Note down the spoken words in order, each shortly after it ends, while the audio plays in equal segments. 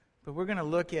But we're going to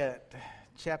look at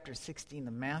chapter 16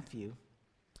 of Matthew.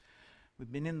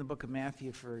 We've been in the book of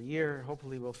Matthew for a year.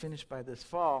 Hopefully we'll finish by this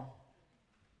fall.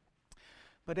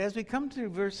 But as we come to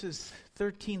verses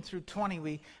 13 through 20,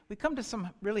 we come to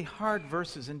some really hard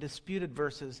verses and disputed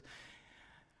verses.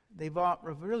 They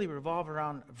really revolve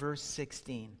around verse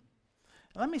 16.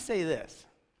 Let me say this.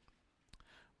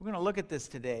 We're going to look at this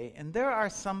today, and there are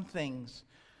some things,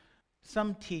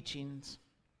 some teachings,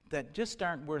 that just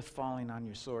aren't worth falling on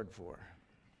your sword for,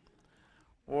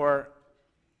 or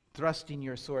thrusting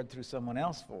your sword through someone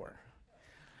else for.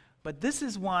 But this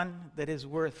is one that is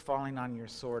worth falling on your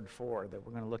sword for, that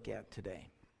we're going to look at today.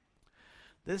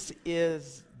 This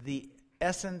is the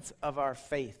essence of our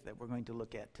faith that we're going to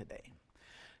look at today.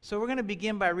 So we're going to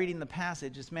begin by reading the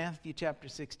passage. It's Matthew chapter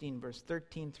 16, verse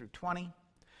 13 through 20.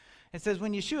 It says,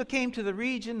 "When Yeshua came to the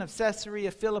region of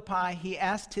Caesarea Philippi, he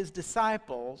asked his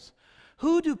disciples,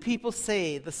 'Who do people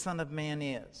say the Son of Man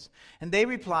is?' And they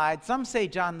replied, 'Some say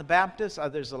John the Baptist,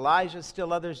 others Elijah,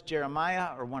 still others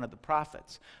Jeremiah or one of the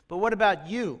prophets. But what about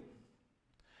you?'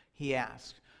 He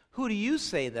asked, 'Who do you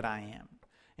say that I am?'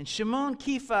 And Shimon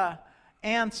Kepha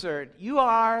answered, 'You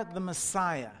are the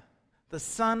Messiah, the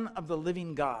Son of the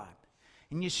living God.'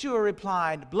 And Yeshua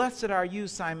replied, 'Blessed are you,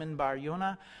 Simon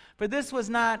Bar-Yonah, for this was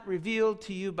not revealed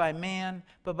to you by man,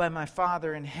 but by my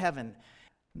Father in heaven.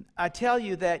 I tell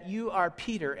you that you are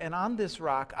Peter, and on this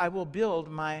rock I will build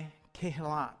my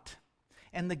Kehilat,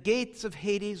 and the gates of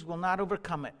Hades will not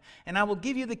overcome it. And I will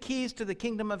give you the keys to the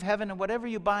kingdom of heaven, and whatever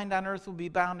you bind on earth will be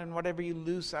bound, and whatever you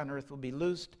loose on earth will be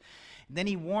loosed.' And then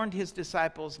he warned his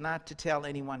disciples not to tell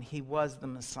anyone he was the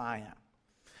Messiah."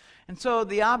 And so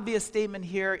the obvious statement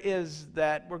here is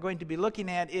that we're going to be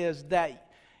looking at is that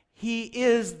he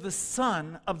is the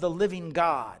Son of the living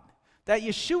God. That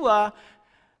Yeshua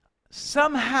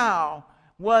somehow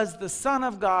was the Son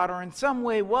of God, or in some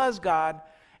way was God.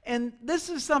 And this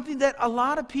is something that a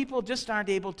lot of people just aren't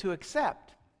able to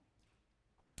accept.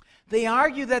 They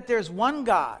argue that there's one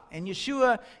God, and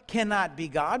Yeshua cannot be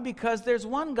God because there's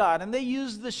one God. And they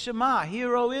use the Shema,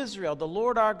 "Hear, O Israel, the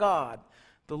Lord our God,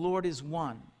 the Lord is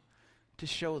one," to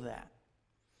show that.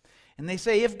 And they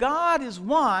say, if God is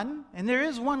one, and there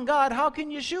is one God, how can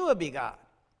Yeshua be God?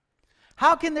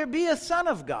 How can there be a Son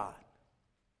of God?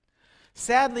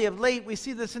 Sadly, of late, we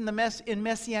see this in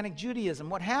Messianic Judaism.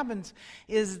 What happens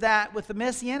is that with the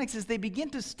Messianics is they begin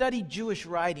to study Jewish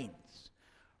writings,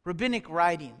 rabbinic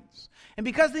writings. And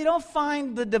because they don't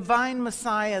find the divine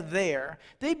Messiah there,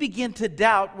 they begin to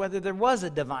doubt whether there was a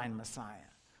divine Messiah.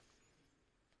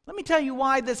 Let me tell you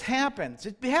why this happens.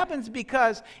 It happens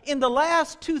because in the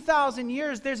last 2,000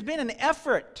 years, there's been an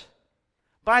effort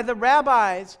by the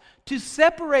rabbis to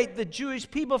separate the Jewish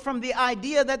people from the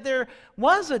idea that there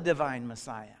was a divine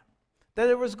Messiah, that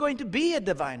there was going to be a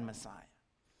divine Messiah.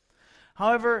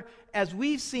 However, as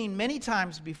we've seen many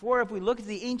times before, if we look at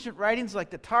the ancient writings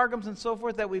like the Targums and so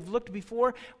forth that we've looked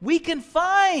before, we can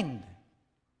find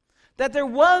that there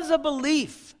was a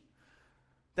belief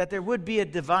that there would be a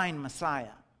divine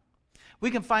Messiah. We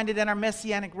can find it in our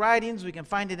Messianic writings. We can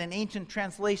find it in ancient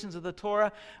translations of the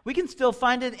Torah. We can still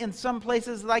find it in some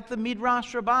places like the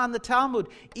Midrash Rabbah and the Talmud.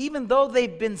 Even though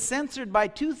they've been censored by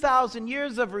 2,000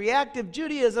 years of reactive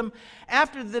Judaism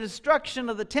after the destruction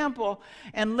of the temple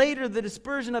and later the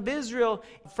dispersion of Israel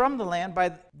from the land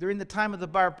during the time of the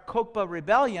Bar Kokhba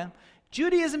rebellion,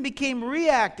 Judaism became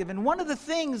reactive. And one of the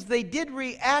things they did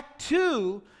react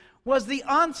to was the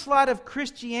onslaught of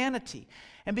Christianity.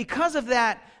 And because of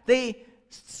that, they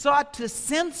sought to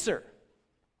censor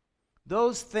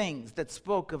those things that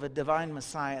spoke of a divine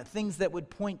Messiah, things that would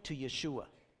point to Yeshua.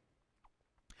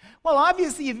 Well,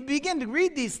 obviously, if you begin to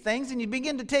read these things and you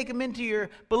begin to take them into your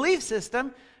belief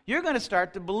system, you're going to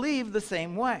start to believe the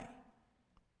same way.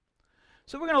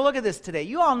 So we're going to look at this today.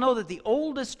 You all know that the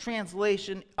oldest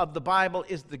translation of the Bible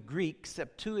is the Greek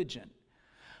Septuagint.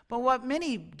 But what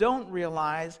many don't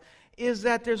realize is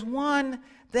that there's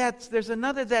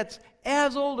another that's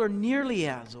as old or nearly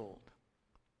as old.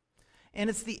 And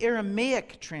it's the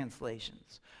Aramaic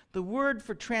translations. The word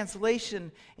for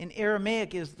translation in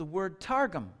Aramaic is the word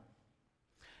Targum.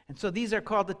 And so these are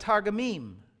called the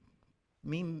Targumim.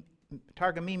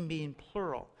 Targumim being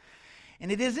plural.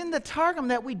 And it is in the Targum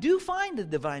that we do find a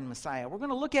divine Messiah. We're going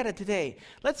to look at it today.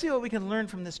 Let's see what we can learn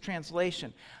from this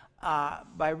translation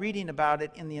by reading about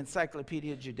it in the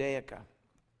Encyclopedia Judaica.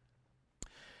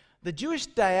 The Jewish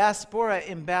diaspora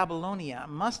in Babylonia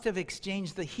must have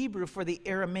exchanged the Hebrew for the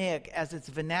Aramaic as its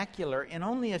vernacular in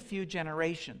only a few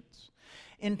generations.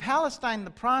 In Palestine,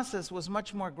 the process was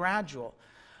much more gradual,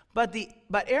 but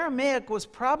Aramaic was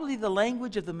probably the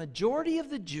language of the majority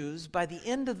of the Jews by the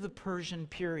end of the Persian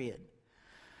period.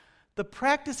 The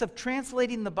practice of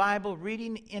translating the Bible,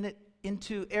 reading in it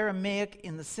into Aramaic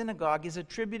in the synagogue, is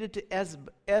attributed to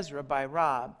Ezra by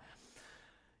Rob,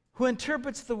 who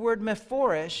interprets the word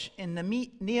mephorish in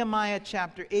Nehemiah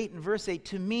chapter 8 and verse 8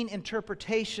 to mean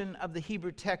interpretation of the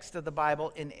Hebrew text of the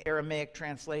Bible in Aramaic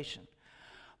translation.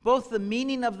 Both the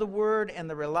meaning of the word and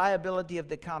the reliability of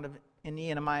the account in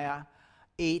Nehemiah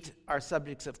 8 are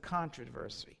subjects of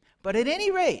controversy. But at any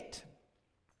rate,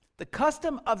 the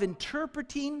custom of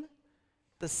interpreting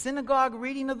the synagogue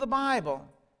reading of the Bible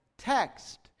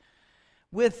text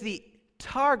with the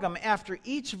Targum after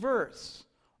each verse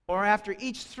or after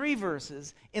each 3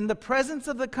 verses in the presence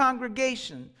of the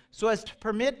congregation so as to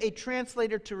permit a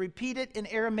translator to repeat it in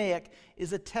Aramaic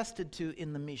is attested to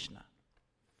in the Mishnah.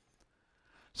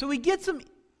 So we get some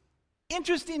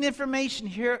interesting information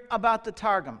here about the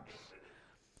Targums.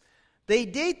 They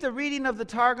date the reading of the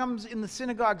Targums in the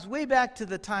synagogues way back to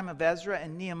the time of Ezra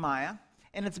and Nehemiah,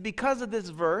 and it's because of this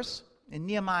verse in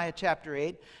Nehemiah chapter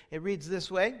 8. It reads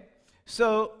this way: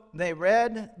 "So they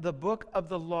read the book of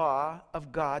the law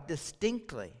of God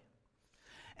distinctly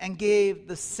and gave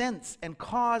the sense and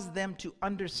caused them to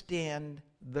understand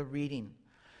the reading."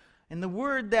 And the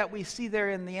word that we see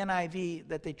there in the NIV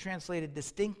that they translated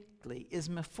distinctly is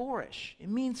mephorish. It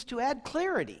means to add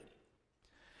clarity.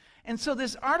 And so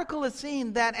this article is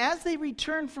saying that as they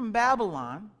returned from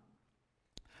Babylon,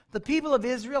 the people of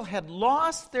Israel had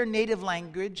lost their native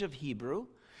language of Hebrew.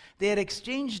 They had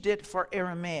exchanged it for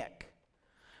Aramaic.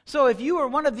 So if you were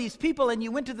one of these people and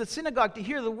you went to the synagogue to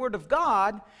hear the word of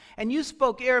God and you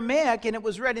spoke Aramaic and it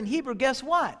was read in Hebrew, guess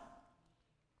what?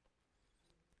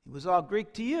 It was all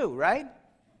Greek to you, right?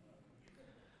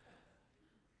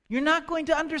 You're not going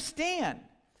to understand.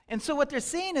 And so what they're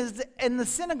saying is in the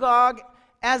synagogue,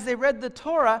 as they read the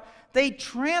Torah, they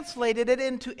translated it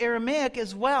into Aramaic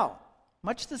as well,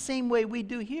 much the same way we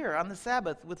do here on the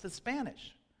Sabbath with the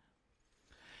Spanish,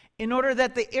 in order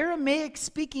that the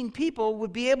Aramaic-speaking people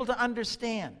would be able to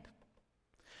understand.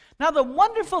 Now, the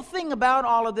wonderful thing about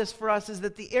all of this for us is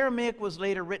that the Aramaic was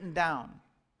later written down.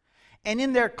 And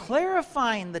in their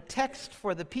clarifying the text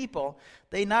for the people,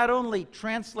 they not only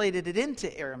translated it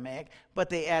into Aramaic,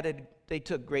 but they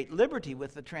took great liberty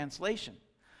with the translation.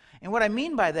 And what I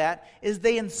mean by that is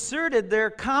they inserted their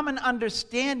common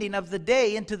understanding of the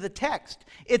day into the text.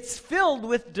 It's filled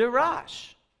with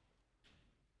darash,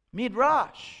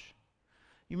 midrash.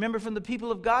 You remember from the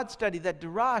People of God study that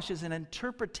darash is an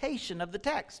interpretation of the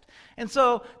text. And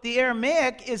so the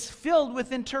Aramaic is filled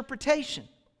with interpretation.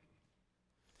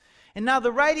 And now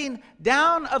the writing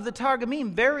down of the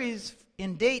Targumim varies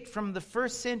in date from the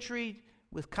 1st century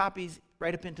with copies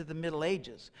right up into the Middle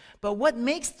Ages. But what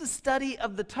makes the study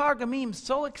of the Targumim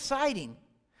so exciting,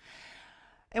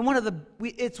 and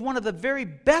it's one of the very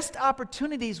best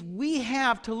opportunities we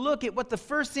have to look at what the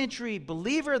 1st century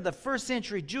believer, the 1st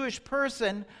century Jewish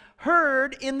person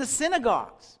heard in the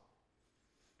synagogues.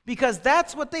 Because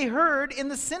that's what they heard in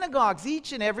the synagogues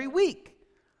each and every week.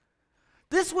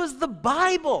 This was the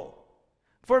Bible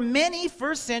for many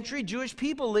 1st century Jewish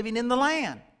people living in the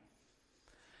land.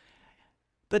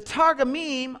 The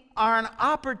Targumim are an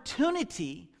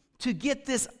opportunity to get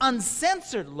this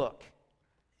uncensored look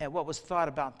at what was thought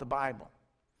about the Bible.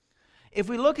 If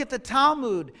we look at the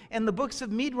Talmud and the books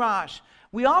of Midrash,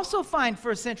 we also find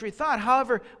 1st century thought.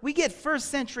 However, we get 1st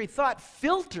century thought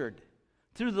filtered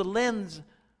through the lens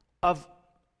of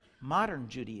modern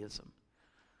Judaism.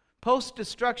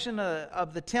 Post-destruction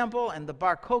of the temple and the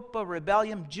Bar Kokhba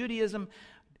rebellion, Judaism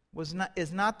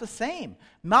is not the same.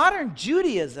 Modern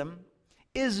Judaism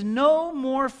is no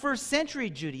more 1st century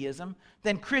Judaism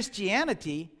than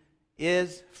Christianity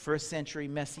is 1st century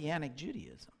Messianic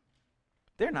Judaism.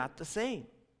 They're not the same.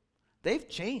 They've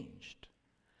changed.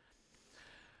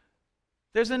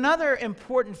 There's another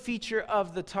important feature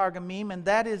of the Targumim, and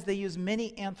that is they use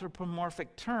many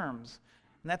anthropomorphic terms.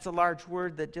 And that's a large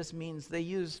word that just means they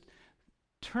used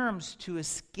terms to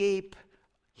escape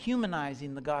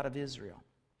humanizing the God of Israel.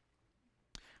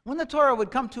 When the Torah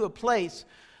would come to a place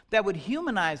that would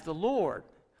humanize the Lord,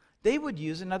 they would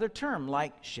use another term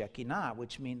like Shekinah,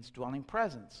 which means dwelling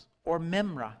presence, or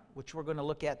Memra, which we're going to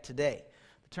look at today,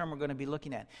 the term we're going to be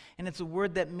looking at. And it's a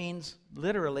word that means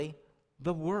literally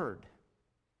the Word.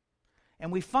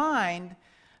 And we find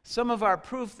some of our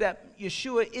proof that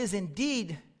Yeshua is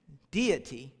indeed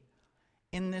deity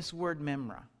in this word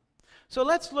Memra. So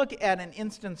let's look at an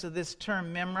instance of this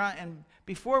term Memra, and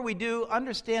before we do,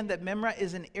 understand that Memra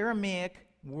is an Aramaic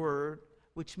word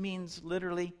which means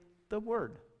literally the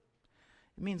Word.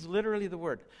 It means literally the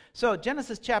Word. So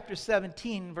Genesis chapter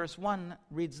 17 verse 1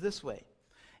 reads this way: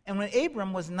 "And when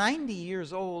Abram was 90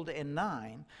 years old and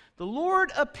 9, the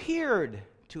Lord appeared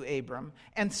to Abram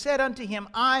and said unto him,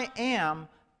 I am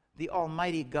the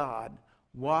Almighty God.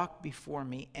 Walk before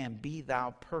me and be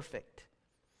thou perfect.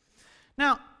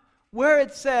 Now, where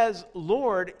it says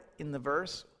Lord in the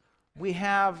verse, we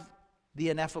have the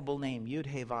ineffable name,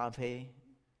 Yud-He-Vav-He.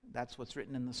 That's what's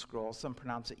written in the scroll. Some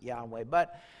pronounce it Yahweh.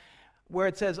 But where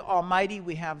it says Almighty,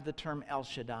 we have the term El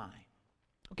Shaddai.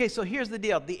 Okay, so here's the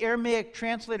deal. The Aramaic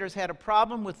translators had a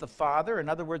problem with the Father, in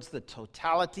other words, the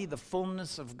totality, the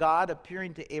fullness of God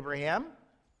appearing to Abraham.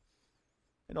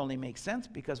 It only makes sense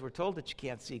because we're told that you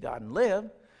can't see God and live.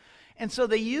 And so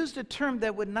they used a term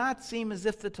that would not seem as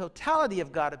if the totality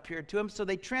of God appeared to him, so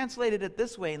they translated it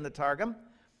this way in the Targum.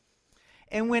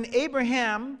 And when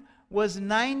Abraham was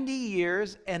 90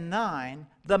 years and 9,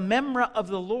 the Memra of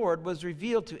the Lord was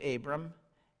revealed to Abram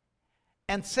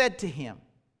and said to him,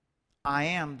 I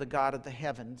am the God of the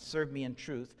heavens, serve me in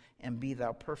truth, and be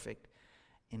thou perfect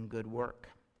in good work.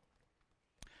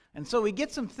 And so we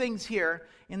get some things here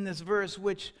in this verse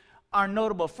which are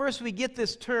notable. First, we get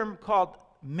this term called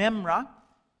Memra,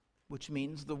 which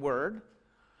means the word.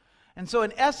 And so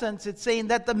in essence, it's saying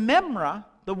that the Memra,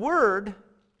 the word,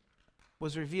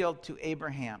 was revealed to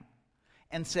Abraham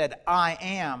and said, I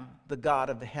am the God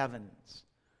of the heavens.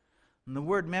 And the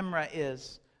word Memra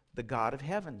is the God of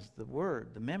heavens. The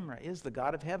word, the Memra, is the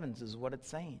God of heavens, is what it's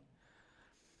saying.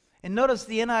 And notice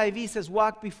the NIV says,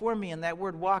 walk before me, and that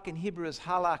word walk in Hebrew is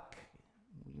halak.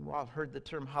 You all heard the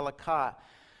term halakah.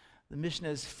 The Mishnah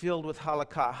is filled with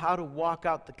halakah, how to walk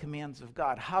out the commands of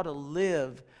God, how to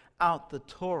live out the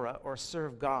Torah or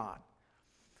serve God.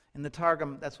 In the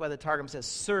Targum, that's why the Targum says,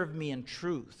 serve me in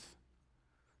truth.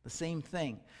 The same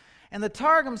thing. And the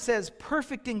Targum says,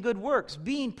 perfect in good works.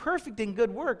 Being perfect in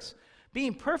good works,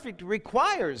 being perfect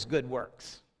requires good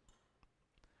works.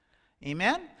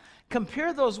 Amen?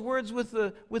 Compare those words with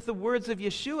the words of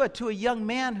Yeshua to a young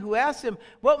man who asked him,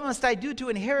 what must I do to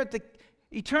inherit the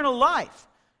eternal life?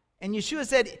 And Yeshua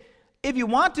said, if you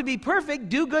want to be perfect,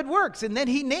 do good works. And then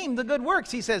he named the good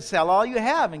works. He says, sell all you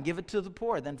have and give it to the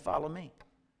poor, then follow me.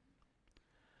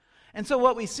 And so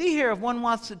what we see here, if one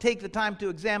wants to take the time to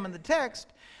examine the text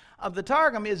of the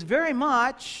Targum, is very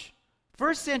much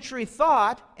first century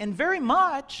thought and very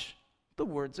much the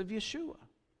words of Yeshua.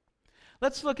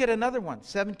 Let's look at another one,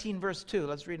 17 verse 2.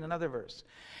 Let's read another verse.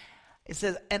 It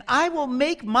says, and I will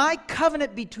make my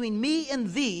covenant between me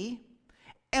and thee,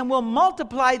 and will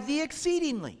multiply thee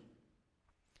exceedingly.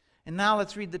 And now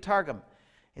let's read the Targum.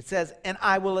 It says, and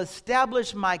I will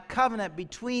establish my covenant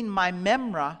between my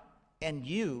Memra and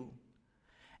you,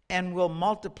 and will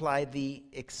multiply thee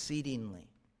exceedingly.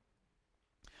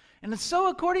 And so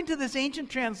according to this ancient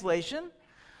translation,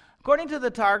 according to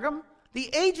the Targum, the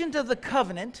agent of the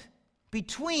covenant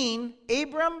between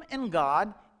Abram and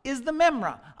God is the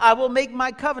Memra. I will make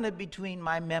my covenant between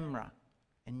my Memra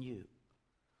and you.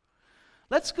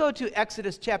 Let's go to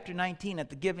Exodus chapter 19 at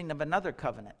the giving of another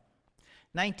covenant.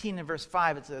 19 and verse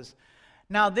 5 it says,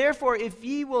 now therefore if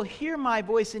ye will hear my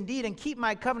voice indeed and keep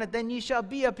my covenant, then ye shall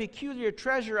be a peculiar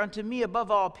treasure unto me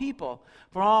above all people,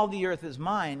 for all the earth is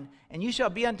mine, and ye shall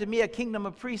be unto me a kingdom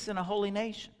of priests and a holy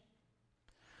nation.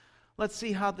 Let's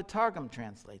see how the Targum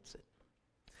translates it.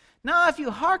 Now if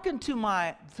you hearken to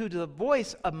the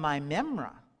voice of my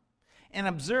Memra, and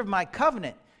observe my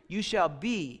covenant, you shall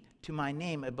be to my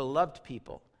name a beloved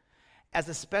people, as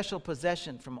a special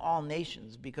possession from all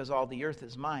nations, because all the earth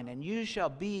is mine. And you shall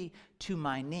be to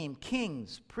my name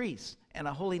kings, priests, and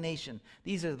a holy nation.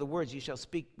 These are the words you shall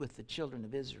speak with the children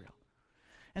of Israel.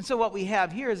 And so what we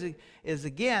have here is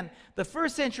again, the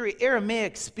first century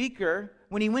Aramaic speaker,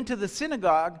 when he went to the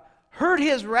synagogue, heard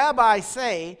his rabbi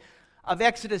say of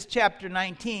Exodus chapter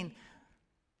 19,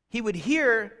 he would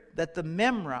hear that the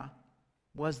Memra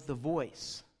was the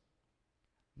voice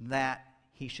that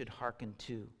he should hearken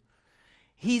to.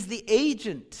 He's the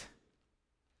agent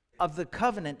of the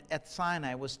covenant at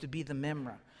Sinai, was to be the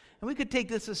Memra. And we could take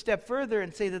this a step further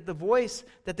and say that the voice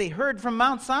that they heard from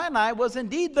Mount Sinai was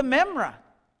indeed the Memra.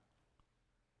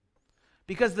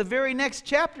 Because the very next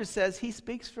chapter says he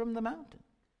speaks from the mountain.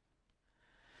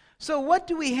 So what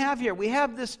do we have here? We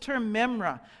have this term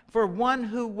Memra for one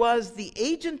who was the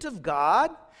agent of God.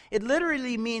 It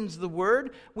literally means the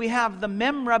word. We have the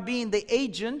Memra being the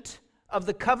agent of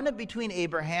the covenant between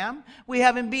Abraham. We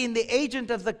have him being the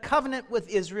agent of the covenant with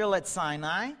Israel at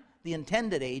Sinai, the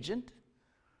intended agent.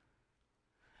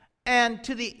 And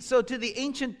to the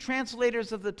ancient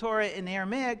translators of the Torah in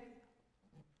Aramaic,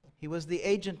 he was the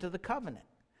agent of the covenant.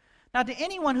 Now to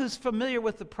anyone who's familiar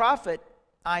with the prophet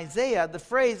Isaiah, the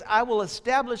phrase, I will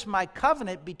establish my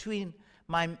covenant between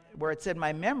where it said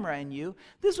my Memra and you,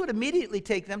 this would immediately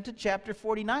take them to chapter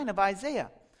 49 of Isaiah,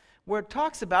 where it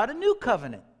talks about a new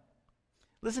covenant.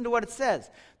 Listen to what it says.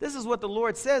 This is what the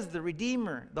Lord says, the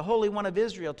Redeemer, the Holy One of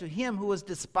Israel, to him who was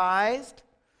despised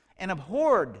and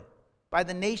abhorred by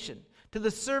the nation, to the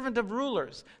servant of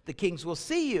rulers. The kings will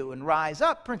see you and rise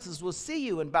up. Princes will see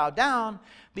you and bow down,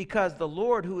 because the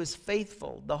Lord who is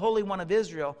faithful, the Holy One of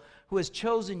Israel, who has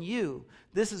chosen you.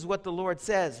 This is what the Lord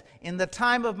says. In the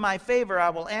time of my favor I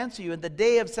will answer you. In the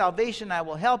day of salvation I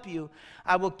will help you.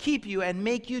 I will keep you and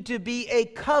make you to be a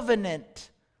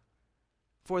covenant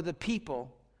for the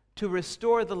people, to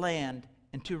restore the land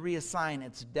and to reassign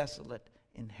its desolate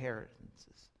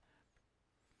inheritances.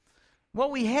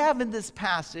 What we have in this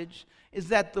passage is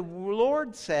that the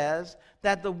Lord says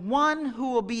that the one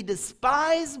who will be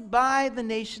despised by the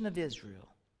nation of Israel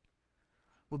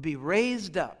will be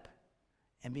raised up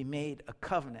and be made a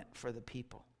covenant for the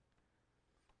people.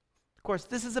 Of course,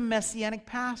 this is a messianic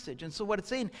passage, and so what it's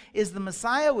saying is the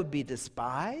Messiah would be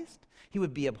despised, he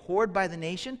would be abhorred by the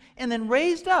nation, and then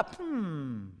raised up.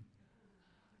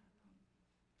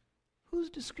 Whose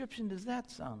description does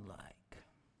that sound like?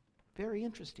 Very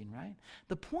interesting, right?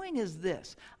 The point is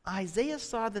this. Isaiah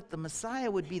saw that the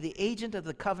Messiah would be the agent of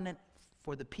the covenant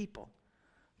for the people.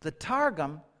 The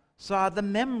Targum saw the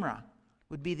Memra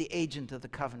would be the agent of the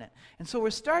covenant. And so we're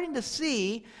starting to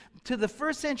see, to the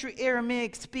first century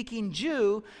Aramaic speaking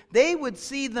Jew, they would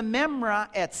see the Memra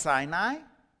at Sinai,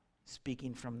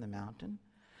 speaking from the mountain.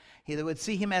 They would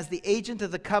see him as the agent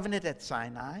of the covenant at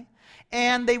Sinai.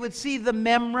 And they would see the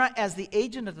Memra as the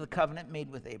agent of the covenant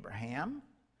made with Abraham.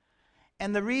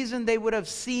 And the reason they would have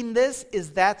seen this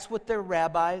is that's what their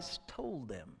rabbis told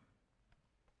them.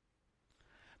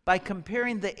 By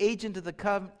comparing the agent of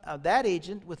that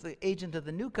agent with the agent of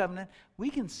the new covenant,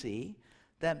 we can see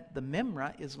that the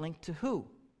Memra is linked to who?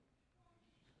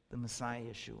 The Messiah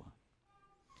Yeshua.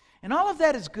 And all of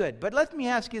that is good, but let me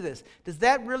ask you this. Does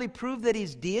that really prove that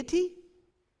he's deity?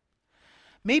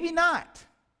 Maybe not.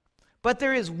 But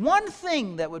there is one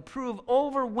thing that would prove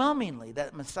overwhelmingly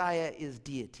that Messiah is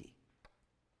deity.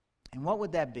 And what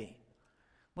would that be?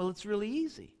 Well, it's really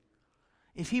easy.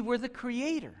 If he were the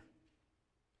creator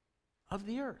of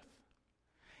the earth.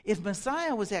 If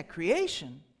Messiah was at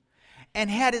creation and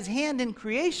had his hand in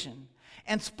creation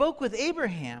and spoke with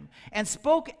Abraham and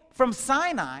spoke from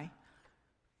Sinai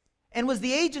and was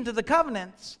the agent of the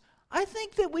covenants, I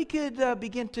think that we could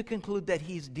begin to conclude that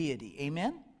he's deity.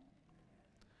 Amen?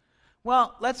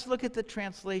 Well, let's look at the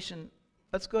translation.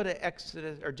 Let's go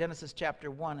to Genesis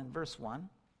chapter 1 and verse 1.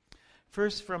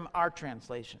 First from our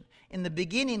translation. In the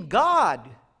beginning, God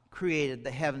created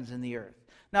the heavens and the earth.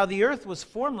 Now the earth was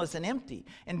formless and empty,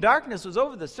 and darkness was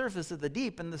over the surface of the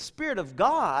deep, and the Spirit of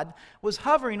God was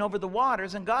hovering over the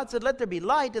waters. And God said, "Let there be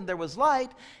light," and there was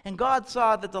light. And God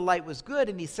saw that the light was good,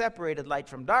 and he separated light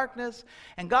from darkness.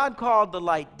 And God called the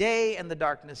light day, and the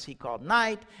darkness he called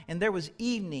night. And there was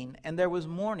evening, and there was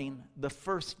morning the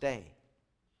first day.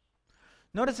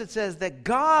 Notice it says that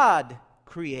God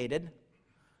created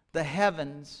the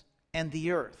heavens and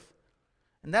the earth.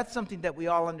 And that's something that we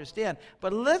all understand.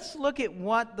 But let's look at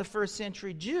what the first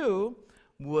century Jew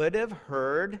would have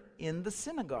heard in the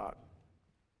synagogue.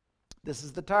 This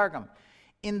is the Targum.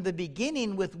 In the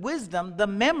beginning, with wisdom, the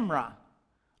Memra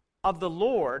of the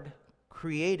Lord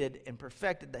created and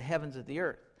perfected the heavens and the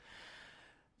earth.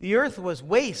 The earth was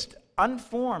waste,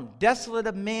 unformed, desolate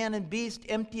of man and beast,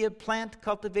 empty of plant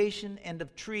cultivation and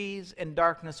of trees, and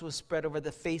darkness was spread over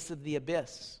the face of the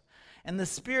abyss. And the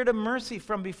Spirit of mercy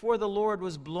from before the Lord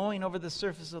was blowing over the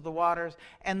surface of the waters.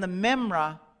 And the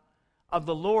Memra of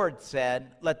the Lord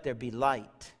said, "Let there be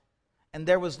light." And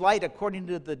there was light according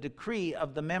to the decree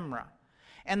of the Memra.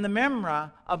 And the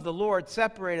Memra of the Lord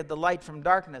separated the light from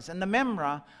darkness. And the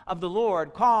Memra of the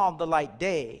Lord called the light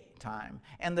daytime,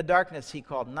 and the darkness he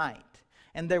called night.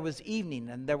 And there was evening,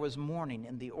 and there was morning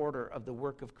in the order of the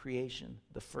work of creation,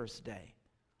 the first day.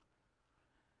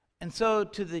 And so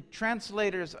to the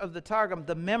translators of the Targum,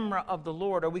 the Memra of the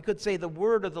Lord, or we could say the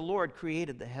word of the Lord,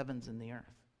 created the heavens and the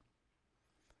earth.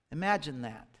 Imagine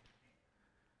that.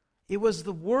 It was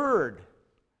the word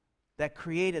that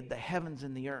created the heavens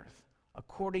and the earth,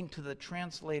 according to the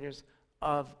translators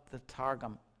of the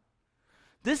Targum.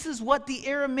 This is what the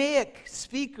Aramaic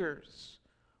speakers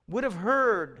would have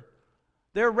heard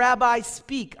their rabbis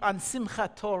speak on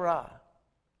Simchat Torah,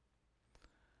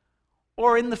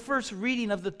 or in the first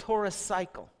reading of the Torah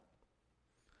cycle.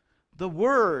 The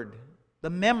Word,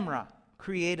 the Memra,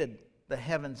 created the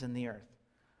heavens and the earth.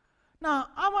 Now,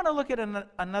 I want to look at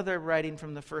another writing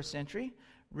from the first century,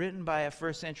 written by a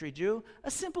first century Jew, a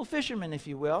simple fisherman, if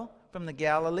you will, from the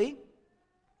Galilee,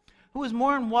 who was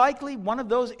more than likely one of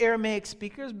those Aramaic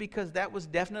speakers, because that was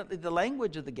definitely the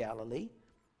language of the Galilee.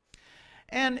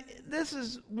 And this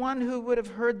is one who would have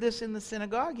heard this in the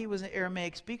synagogue. He was an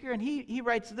Aramaic speaker, and he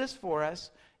writes this for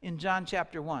us in John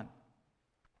chapter 1.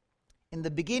 In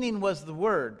the beginning was the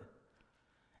Word,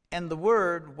 and the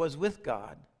Word was with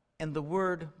God, and the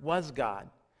Word was God.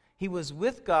 He was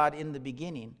with God in the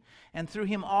beginning, and through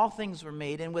him all things were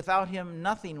made, and without him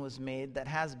nothing was made that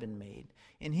has been made.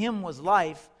 In him was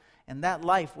life, and that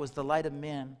life was the light of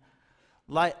men.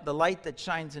 The light that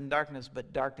shines in darkness,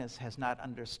 but darkness has not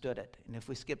understood it. And if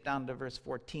we skip down to verse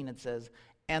 14, it says,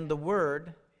 and the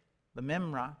Word, the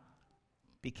Memra,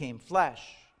 became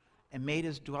flesh and made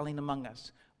his dwelling among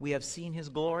us. We have seen his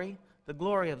glory, the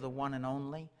glory of the one and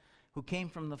only, who came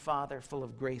from the Father, full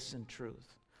of grace and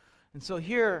truth. And so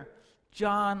here,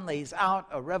 John lays out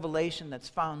a revelation that's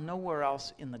found nowhere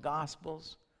else in the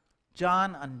Gospels.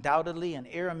 John, undoubtedly an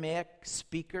Aramaic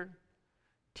speaker,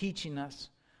 teaching us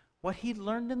what he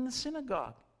learned in the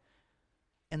synagogue,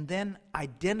 and then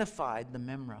identified the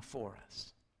Memra for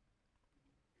us.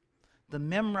 The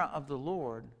Memra of the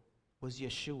Lord was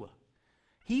Yeshua.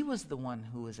 He was the one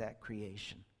who was at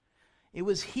creation. It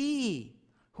was he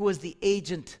who was the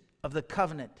agent of the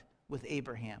covenant with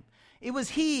Abraham. It was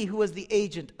he who was the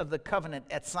agent of the covenant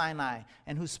at Sinai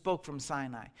and who spoke from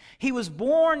Sinai. He was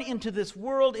born into this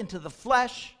world, into the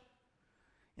flesh,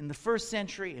 in the first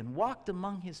century, and walked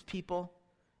among his people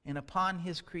and upon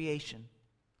his creation.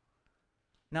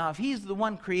 Now, if he's the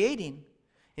one creating,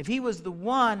 if he was the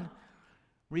one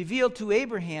revealed to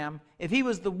Abraham, if he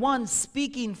was the one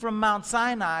speaking from Mount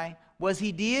Sinai, was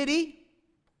he deity?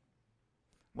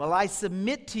 Well, I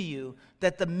submit to you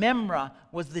that the Memra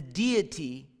was the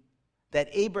deity that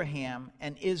Abraham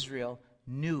and Israel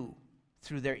knew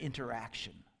through their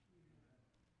interaction.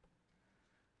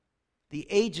 The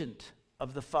agent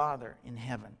of the Father in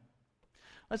heaven.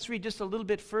 Let's read just a little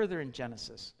bit further in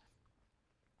Genesis.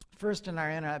 First in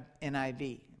our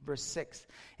NIV, verse 6.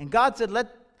 And God said,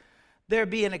 let there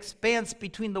be an expanse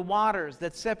between the waters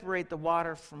that separate the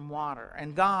water from water.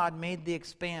 And God made the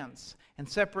expanse and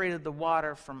separated the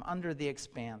water from under the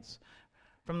expanse,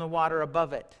 from the water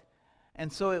above it.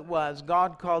 And so it was.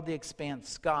 God called the expanse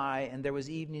sky, and there was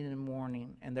evening and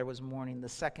morning, and there was morning the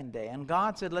second day. And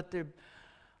God said, let the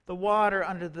water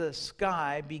under the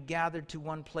sky be gathered to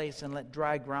one place, and let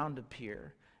dry ground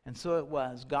appear. And so it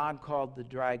was. God called the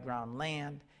dry ground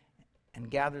land, and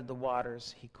gathered the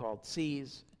waters he called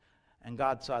seas, and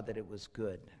God saw that it was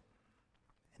good.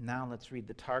 And now let's read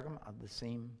the Targum of the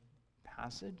same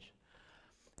passage.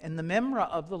 And the Memra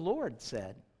of the Lord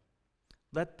said,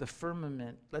 let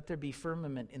there be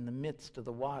firmament in the midst of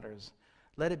the waters.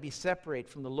 Let it be separate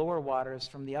from the lower waters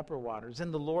from the upper waters.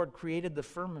 And the Lord created the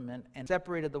firmament and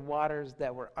separated the waters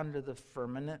that were under the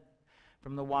firmament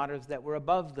from the waters that were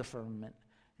above the firmament.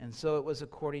 And so it was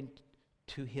according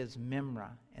to his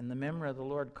Memra. And the Memra of the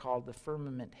Lord called the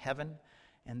firmament heaven.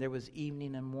 And there was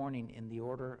evening and morning in the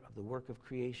order of the work of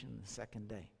creation the second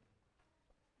day.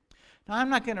 Now, I'm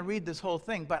not going to read this whole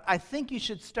thing, but I think you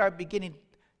should start beginning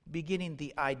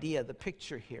the idea, the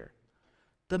picture here.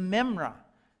 The Memra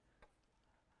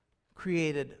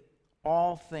created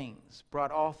all things,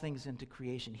 brought all things into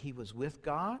creation. He was with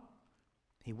God,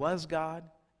 he was God,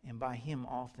 and by him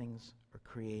all things were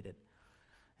created.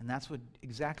 And that's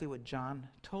exactly what John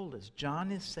told us.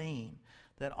 John is saying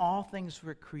that all things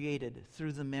were created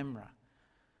through the Memra,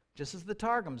 just as the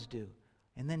Targums do.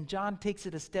 And then John takes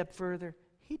it a step further.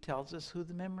 He tells us who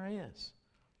the Memra is.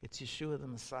 It's Yeshua the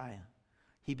Messiah.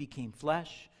 He became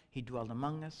flesh, he dwelled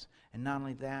among us, and not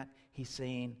only that, he's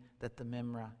saying that the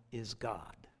Memra is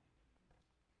God.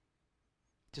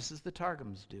 Just as the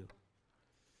Targums do.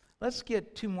 Let's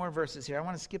get two more verses here. I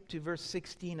want to skip to verse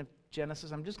 16 of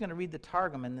Genesis. I'm just going to read the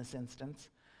Targum in this instance,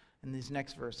 in these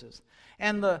next verses.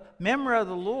 And the Memra of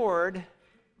the Lord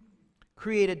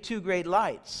created two great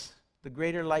lights, the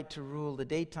greater light to rule the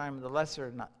daytime and the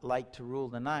lesser light to rule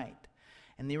the night,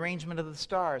 and the arrangement of the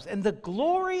stars. And the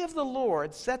glory of the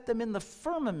Lord set them in the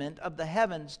firmament of the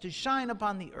heavens to shine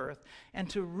upon the earth and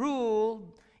to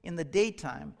rule in the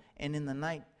daytime and in the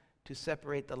night to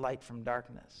separate the light from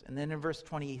darkness. And then in verse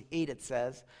 28 it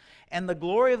says, and the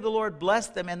glory of the Lord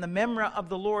blessed them, and the Memra of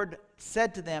the Lord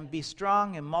said to them, be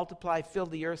strong and multiply, fill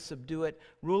the earth, subdue it,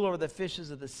 rule over the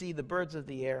fishes of the sea, the birds of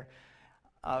the air,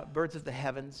 birds of the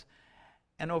heavens,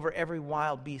 and over every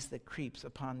wild beast that creeps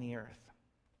upon the earth.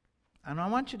 And I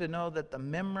want you to know that the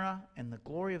Memra and the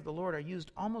glory of the Lord are used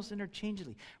almost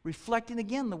interchangeably, reflecting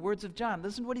again the words of John.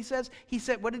 Listen to what he says. He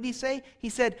said, what did he say? He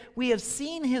said, we have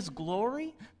seen his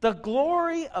glory, the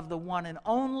glory of the one and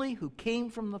only who came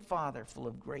from the Father, full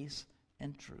of grace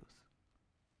and truth.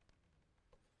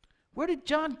 Where did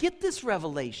John get this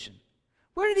revelation?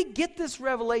 Where did he get this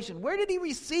revelation? Where did he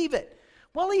receive it?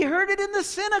 Well, he heard it in the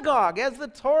synagogue as the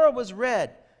Torah was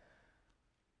read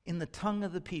in the tongue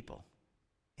of the people,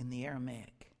 in the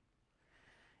Aramaic.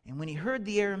 And when he heard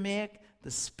the Aramaic,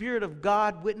 the Spirit of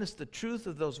God witnessed the truth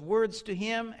of those words to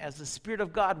him, as the Spirit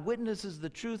of God witnesses the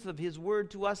truth of his word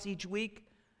to us each week.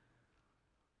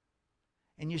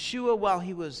 And Yeshua, while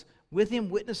he was with him,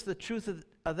 witnessed the truth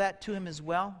of that to him as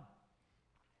well.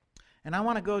 And I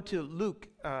want to go to Luke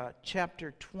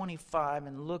chapter 25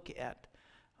 and look at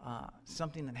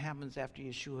something that happens after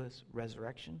Yeshua's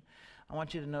resurrection. I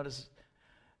want you to notice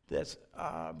this,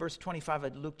 verse 25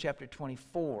 of Luke chapter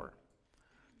 24.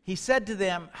 He said to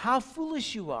them, "How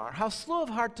foolish you are, how slow of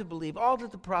heart to believe all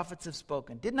that the prophets have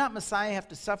spoken. Did not Messiah have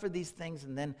to suffer these things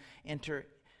and then enter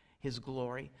his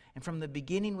glory? And from the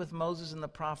beginning with Moses and the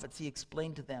prophets, he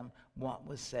explained to them what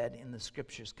was said in the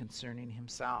scriptures concerning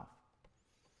himself."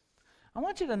 I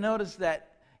want you to notice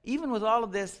that even with all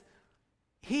of this,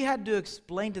 he had to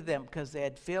explain to them because they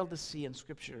had failed to see in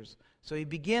scriptures. So he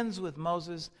begins with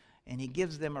Moses and he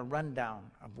gives them a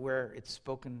rundown of where it's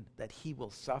spoken that he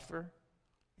will suffer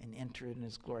and enter in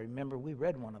his glory. Remember, we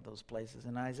read one of those places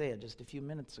in Isaiah just a few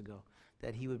minutes ago,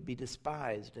 that he would be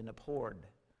despised and abhorred.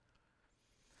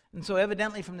 And so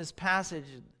evidently from this passage,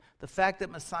 the fact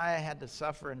that Messiah had to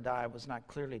suffer and die was not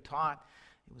clearly taught.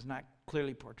 It was not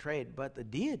clearly portrayed, but the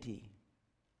deity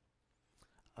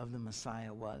of the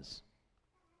Messiah was.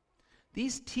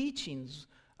 These teachings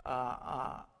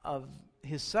of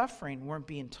his suffering weren't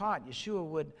being taught. Yeshua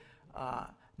would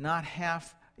not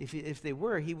have, if they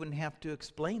were, he wouldn't have to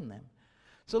explain them.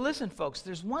 So listen, folks,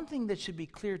 there's one thing that should be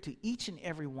clear to each and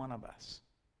every one of us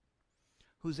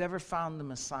who's ever found the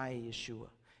Messiah Yeshua.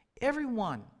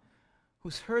 Everyone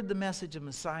who's heard the message of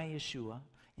Messiah Yeshua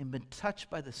and been touched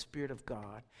by the Spirit of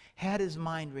God had his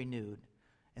mind renewed.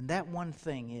 And that one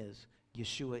thing is,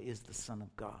 Yeshua is the Son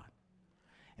of God.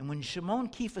 And when Shimon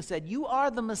Kepha said, "You are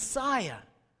the Messiah,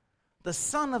 the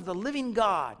Son of the living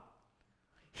God,"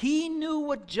 he knew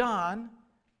what John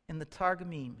in the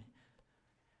Targumim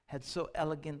had so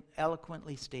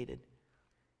eloquently stated,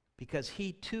 because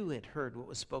he too had heard what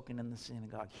was spoken in the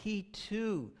synagogue. He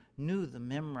too knew the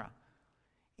Memra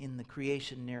in the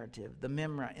creation narrative, the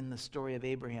Memra in the story of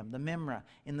Abraham, the Memra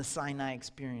in the Sinai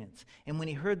experience. And when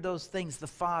he heard those things, the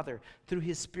Father, through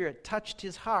his Spirit, touched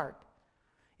his heart,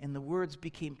 and the words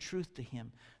became truth to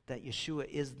him that Yeshua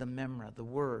is the Memra, the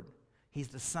Word. He's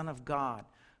the Son of God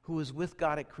who was with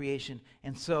God at creation.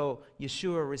 And so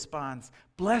Yeshua responds,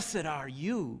 "Blessed are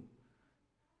you,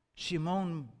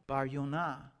 Shimon Bar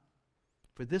Yonah,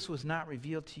 for this was not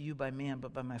revealed to you by man,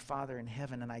 but by my Father in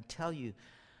heaven. And I tell you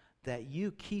that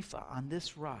you, Kepha, on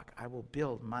this rock I will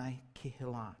build my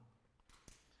Kehillah."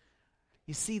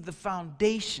 You see, the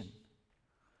foundation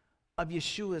of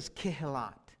Yeshua's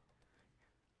Kehillah,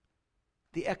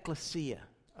 the ecclesia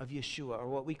of Yeshua, or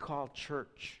what we call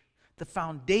church, the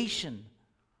foundation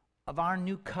of our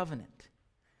new covenant,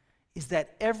 is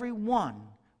that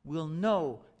everyone will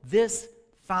know this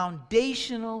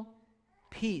foundational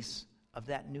piece of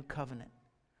that new covenant.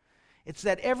 It's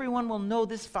that everyone will know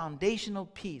this foundational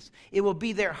piece. It will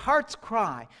be their heart's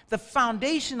cry, the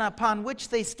foundation upon which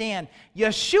they stand.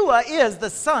 Yeshua is the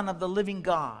Son of the living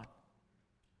God.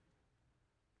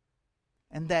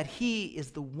 And that he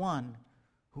is the one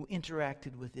who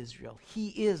interacted with Israel. He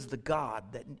is the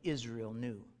God that Israel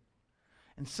knew.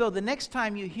 And so the next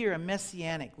time you hear a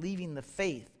Messianic leaving the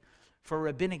faith for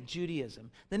Rabbinic Judaism,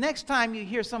 the next time you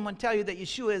hear someone tell you that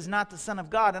Yeshua is not the Son of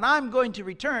God, and I'm going to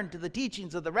return to the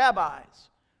teachings of the rabbis,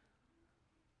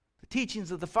 the teachings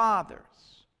of the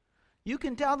fathers, you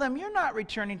can tell them you're not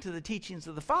returning to the teachings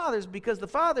of the fathers, because the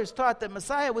fathers taught that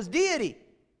Messiah was deity.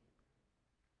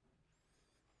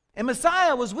 And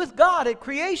Messiah was with God at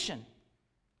creation.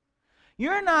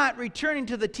 You're not returning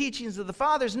to the teachings of the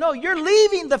fathers. No, you're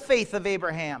leaving the faith of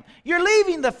Abraham. You're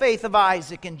leaving the faith of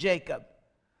Isaac and Jacob,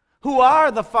 who are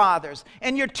the fathers.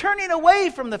 And you're turning away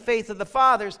from the faith of the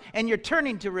fathers, and you're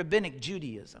turning to Rabbinic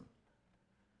Judaism.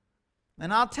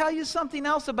 And I'll tell you something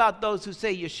else about those who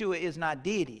say Yeshua is not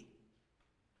deity.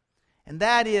 And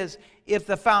that is, if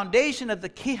the foundation of the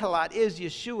Kehillah is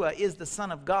Yeshua is the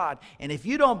Son of God, and if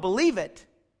you don't believe it,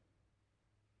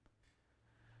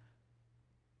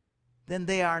 then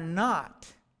they are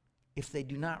not, if they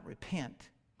do not repent,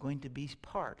 going to be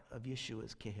part of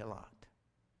Yeshua's Kehillah.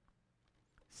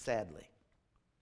 Sadly.